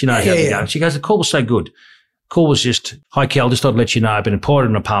concierge. She knows how to go. She goes, the call was so good. Call was just, hi, Kel, just thought I'd let you know I've been appointed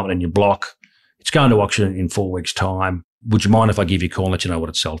an apartment in your block. It's going to auction in 4 weeks' time. Would you mind if I give you a call and let you know what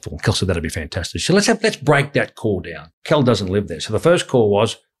it's sold for? Kel said, that'd be fantastic. So let's break that call down. Kel doesn't live there. So the first call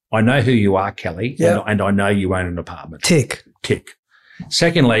was, I know who you are, Kelly, and I know you own an apartment. Tick.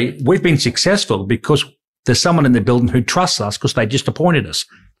 Secondly, we've been successful because there's someone in the building who trusts us because they just appointed us.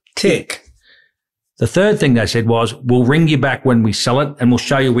 Tick. The third thing they said was, we'll ring you back when we sell it and we'll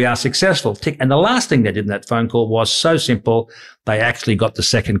show you we are successful. Tick. And the last thing they did in that phone call was so simple, they actually got the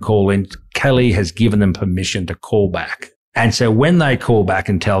second call in. Kelly has given them permission to call back. And so when they call back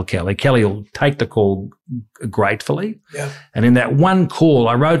and tell Kelly, Kelly will take the call gratefully. And in that one call,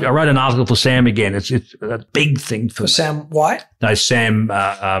 I wrote an article for Sam again. It's a big thing for Sam White? No, Sam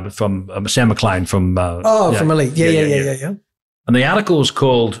from Sam McLean from from Elite. Yeah. And the article was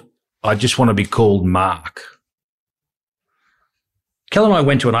called I Just Want to Be Called Mark. Kel and I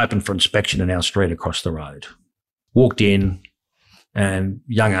went to an open for inspection in our street across the road. Walked in, and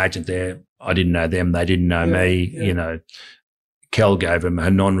young agent there, I didn't know them, they didn't know me. You know, Kel gave him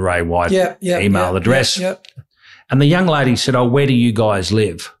her non-Ray White email address. And the young lady said, oh, where do you guys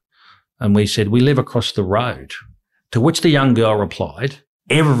live? And we said, we live across the road. To which the young girl replied,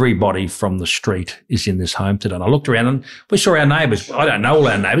 everybody from the street is in this home today. And I looked around and we saw our neighbours. I don't know all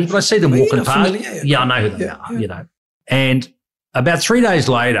our neighbours, but I see them walking past. I know who they are, you know. And about 3 days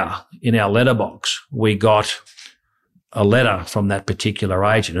later in our letterbox, we got a letter from that particular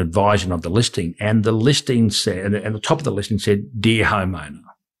agent advising of the listing. And the listing said, and the top of the listing said, dear homeowner.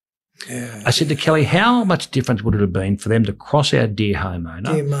 I said to Kelly, how much difference would it have been for them to cross our dear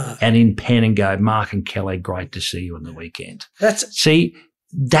homeowner and in pen and go, Mark and Kelly, great to see you on the weekend. That's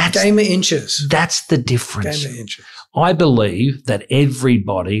game of inches. That's the difference. Game of inches. I believe that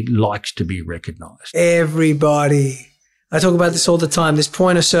everybody likes to be recognised. Everybody. I talk about this all the time. This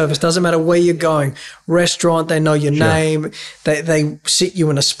point of service, doesn't matter where you're going. Restaurant, they know your name. They sit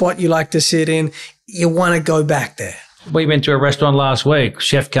you in a spot you like to sit in. You want to go back there. We went to a restaurant last week.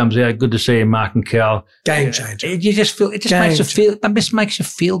 Chef comes out. Good to see you, Mark and Kel. Game changer. You just feel, it just makes you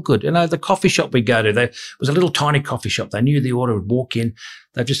feel good. You know, the coffee shop we go to, there was a little tiny coffee shop. They knew the order would walk in.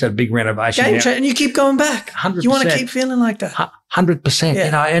 They've just had a big renovation. Game changer. And you keep going back. 100%. You want to keep feeling like that. 100%. Yeah.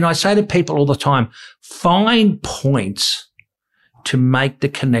 You know, and I say to people all the time, find points to make the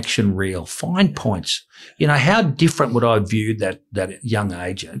connection real. Find points. You know, how different would I have viewed that young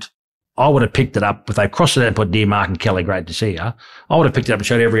agent? I would have picked it up if they crossed it out and put, dear Mark and Kelly, great to see you. I would have picked it up and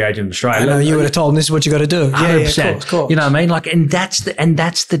showed every agent in Australia. I know, you would have told them this is what you got to do. 100%. Yeah, of course. You know what I mean? Like, and that's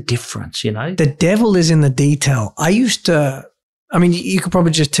the difference, you know? The devil is in the detail. You could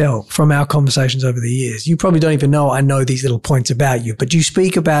probably just tell from our conversations over the years. You probably don't even know I know these little points about you, but you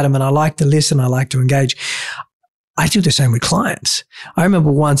speak about them and I like to listen. I like to engage. I do the same with clients. I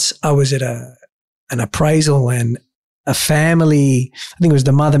remember once I was at an appraisal and a family, I think it was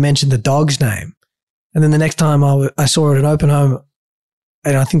the mother mentioned the dog's name. And then the next time I saw it at an open home,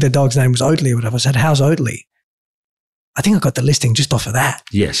 and I think the dog's name was Oatley or whatever. I said, how's Oatley? I think I got the listing just off of that.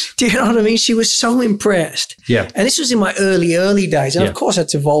 Yes. Do you know what I mean? She was so impressed. Yeah. And this was in my early days. And of course,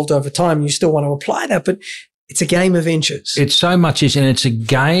 that's evolved over time. You still want to apply that, but it's a game of inches. It so much is, and it's a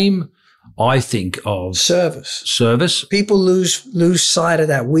game, I think, of service. People lose sight of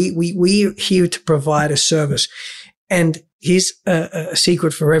that. We're here to provide a service. And here's a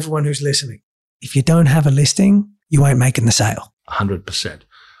secret for everyone who's listening. If you don't have a listing, you ain't making the sale. 100%.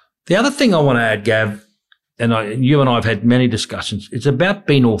 The other thing I want to add, Gav, and you and I have had many discussions, it's about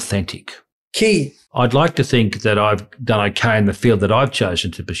being authentic. Key. I'd like to think that I've done okay in the field that I've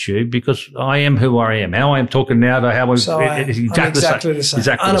chosen to pursue because I am who I am. How I am talking now to how I'm exactly the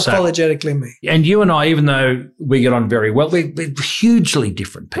same. Unapologetically me. And you and I, even though we get on very well, we're hugely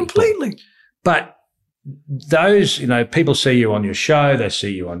different people. Completely. But those, people see you on your show, they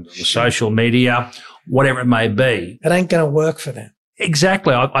see you on social media, whatever it may be. It ain't going to work for them.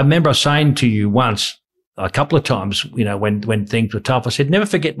 Exactly. I remember saying to you once, a couple of times, when things were tough, I said, never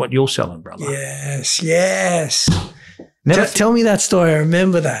forget what you're selling, brother. Yes. Tell me that story. I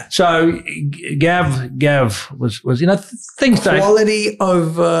remember that. So Gav was things quality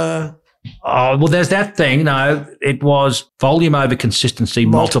over. Oh, well, there's that thing. No, it was volume over consistency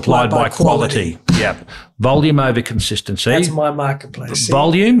multiplied by quality. Yeah. Volume over consistency. That's my marketplace.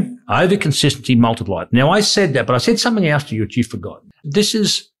 Volume over consistency multiplied. Now, I said that, but I said something else to you which you've forgotten. This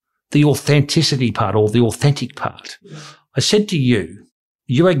is the authenticity part or the authentic part. I said to you,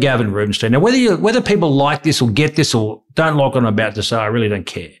 you are Gavin Rubinstein. Now, whether people like this or get this or don't like what I'm about to say, I really don't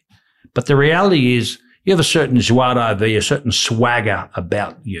care. But the reality is you have a certain joie de vivre, a certain swagger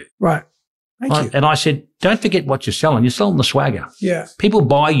about you. Right. Thank you. And I said, don't forget what you're selling. You're selling the swagger. Yeah. People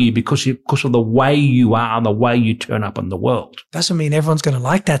buy you because of the way you are and the way you turn up in the world. Doesn't mean everyone's going to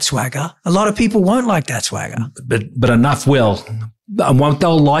like that swagger. A lot of people won't like that swagger. But enough will. And what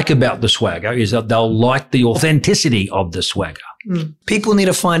they'll like about the swagger is that they'll like the authenticity of the swagger. People need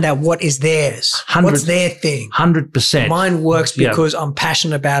to find out what is theirs. What's their thing? 100%. Mine works because I'm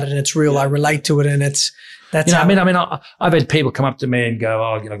passionate about it and it's real. I relate to it and that's I've had people come up to me and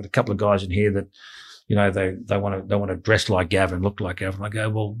go, a couple of guys in here that, they want to dress like Gavin, look like Gavin. I go,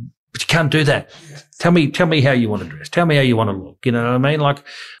 well, but you can't do that. Tell me how you want to dress. Tell me how you want to look. You know what I mean? Like,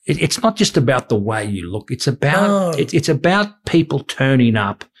 it's not just about the way you look. It's about it's about people turning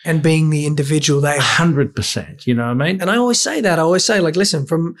up and being the individual they are. 100%. You know what I mean? And I always say that. I always say, like, listen,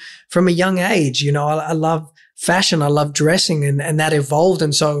 from a young age, I love fashion. I love dressing, and that evolved.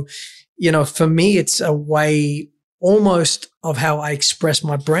 And so, for me, it's a way almost of how I express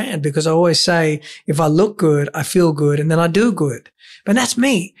my brand, because I always say, if I look good, I feel good, and then I do good. But that's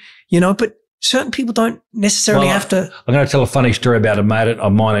me, but certain people don't necessarily have to. I'm going to tell a funny story about a mate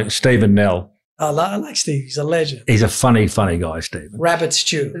of mine, Stephen Nell. I like Steve. He's a legend. He's a funny guy, Stephen. Rabbit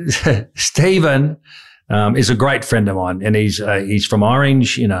stew. Stephen is a great friend of mine, and he's from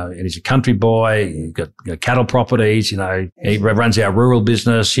Orange, and he's a country boy. He's got cattle properties, he runs our rural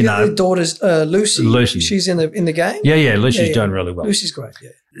business, The daughter's Lucy. Lucy. She's in the game? Yeah, Lucy's doing really well. Lucy's great, yeah.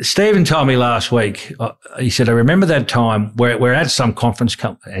 Stephen told me last week, he said, I remember that time where we're at some conference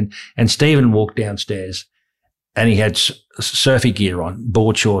and Stephen walked downstairs and he had surfy gear on,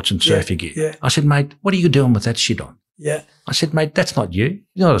 board shorts and surfy gear. Yeah. I said, mate, what are you doing with that shit on? Yeah. I said, mate, that's not you.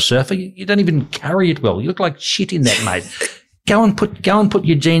 You're not a surfer. You don't even carry it well. You look like shit in that, mate. Go and put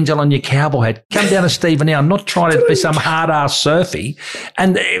your jeans on your cowboy hat. Come down to Stephen now. I'm not trying to be some hard-ass surfy.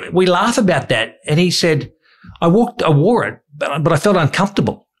 And we laugh about that. And he said, I wore it, but I felt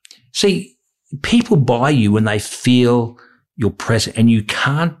uncomfortable. See, people buy you when they feel you're present, and you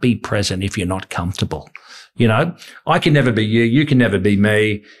can't be present if you're not comfortable. I can never be you. You can never be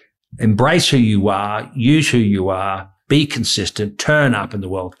me. Embrace who you are, use who you are, be consistent, turn up in the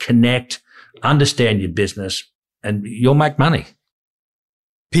world, connect, understand your business, and you'll make money.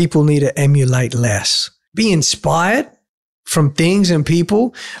 People need to emulate less. Be inspired from things and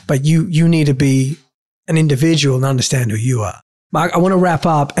people, but you need to be an individual and understand who you are. Mark, I want to wrap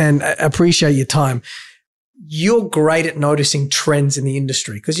up and appreciate your time. You're great at noticing trends in the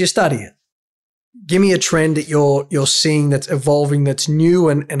industry because you study it. Give me a trend that you're seeing that's evolving, that's new,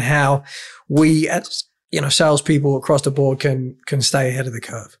 and how we as salespeople across the board can stay ahead of the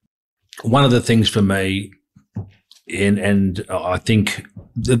curve. One of the things for me, and I think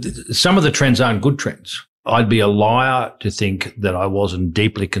some of the trends aren't good trends. I'd be a liar to think that I wasn't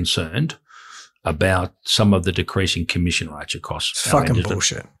deeply concerned about some of the decreasing commission rates across fucking industry.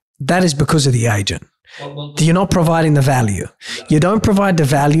 Bullshit. That is because of the agent. You're not providing the value. You don't provide the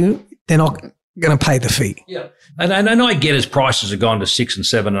value, they're not going to pay the fee. Yeah. And I get as prices have gone to $6 and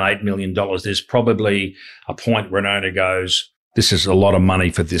 $7 and $8 million, there's probably a point where an owner goes, this is a lot of money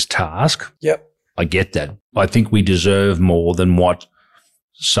for this task. Yep. I get that. I think we deserve more than what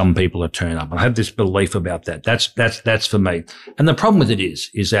some people are turning up. I have this belief about that. That's for me. And the problem with it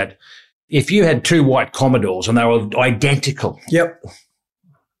is that if you had two white Commodores and they were identical. Yep.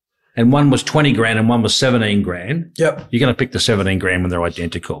 And one was 20 grand and one was 17 grand. Yep. You're going to pick the 17 grand when they're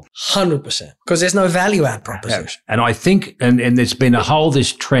identical. 100%. Because there's no value add proposition. And I think, and there's been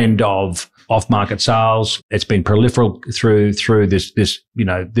this trend of off-market sales. It's been proliferal through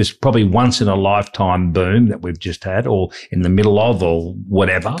this probably once in a lifetime boom that we've just had, or in the middle of, or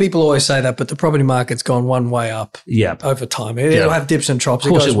whatever. People always say that, but the property market's gone one way up. Yeah. Over time. It'll have dips and drops. It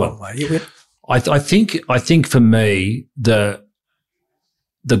goes one way. I think for me, the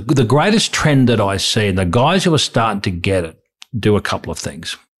greatest trend that I see, and the guys who are starting to get it, do a couple of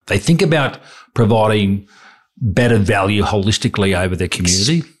things. They think about providing better value holistically over their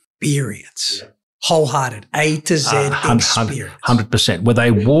community. Experience. Wholehearted. A to Z experience. 100%. Where they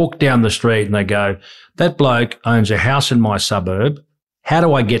walk down the street and they go, that bloke owns a house in my suburb. How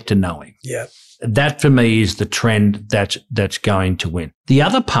do I get to know him? Yeah. That for me is the trend that's going to win. The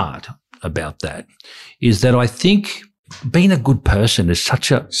other part about that is that I think being a good person is so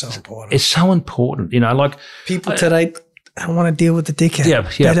important. It's so important. Like people today don't want to deal with the dickhead.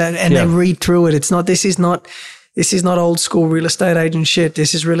 Yeah. They read through it. It's not, this is not old school real estate agent shit.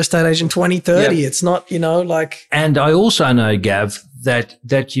 This is real estate agent 2030. Yeah. It's not, like. And I also know, Gav, that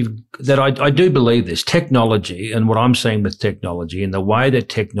I do believe this technology, and what I'm seeing with technology and the way that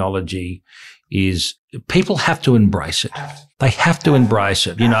technology is, people have to embrace it. They have to embrace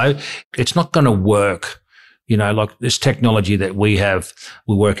it. It's not going to work. Like this technology that we have,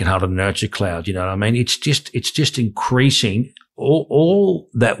 we're working hard on Nurture Cloud. You know what I mean? It's just increasing. All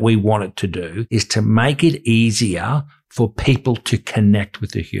that we want it to do is to make it easier for people to connect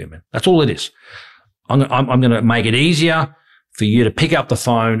with the human. That's all it is. I'm going to make it easier for you to pick up the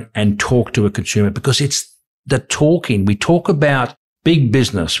phone and talk to a consumer, because it's the talking. We talk about big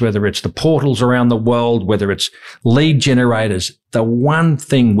business, whether it's the portals around the world, whether it's lead generators. The one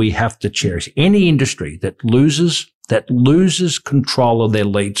thing we have to cherish, any industry that loses control of their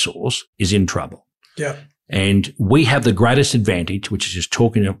lead source is in trouble. Yeah. And we have the greatest advantage, which is just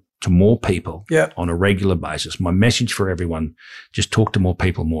talking to more people on a regular basis. My message for everyone, just talk to more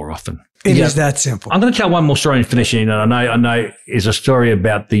people more often. It is that simple. I'm going to tell one more story in finishing. And I know is a story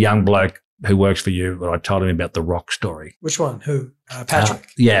about the young bloke who works for you, but I told him about the rock story. Which one? Who? Patrick.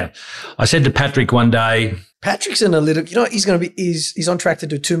 Yeah. I said to Patrick one day, Patrick's in a little, he's on track to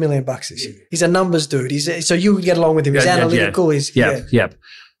do $2 million this year. He's a numbers dude. So you would get along with him. He's analytical. Yeah.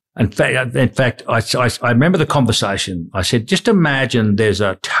 In fact, I remember the conversation. I said, just imagine there's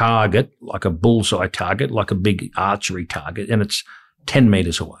a target, like a bullseye target, like a big archery target, and it's 10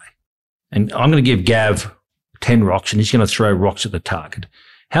 meters away. And I'm going to give Gav 10 rocks, and he's going to throw rocks at the target.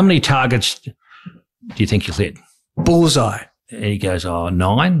 How many targets do you think you'll hit? Bullseye. And he goes,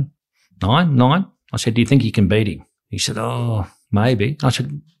 9. I said, do you think you can beat him? He said, maybe. I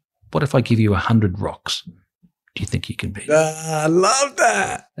said, what if I give you 100 rocks? Do you think you can beat him? I love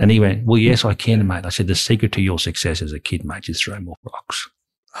that. And he went, well, yes, I can, mate. I said, the secret to your success as a kid, mate, is throw more rocks.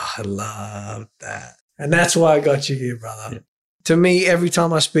 I love that. And that's why I got you here, brother. Yeah. To me, every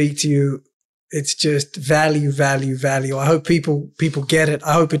time I speak to you, it's just value, value, value. I hope people get it.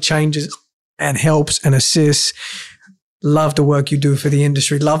 I hope it changes and helps and assists. Love the work you do for the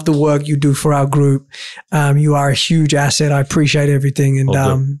industry. Love the work you do for our group. You are a huge asset. I appreciate everything.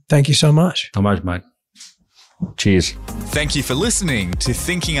 And thank you so much. No much, mate. Cheers. Thank you for listening to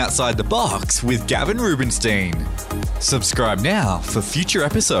Thinking Outside the Box with Gavin Rubinstein. Subscribe now for future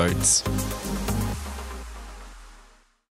episodes.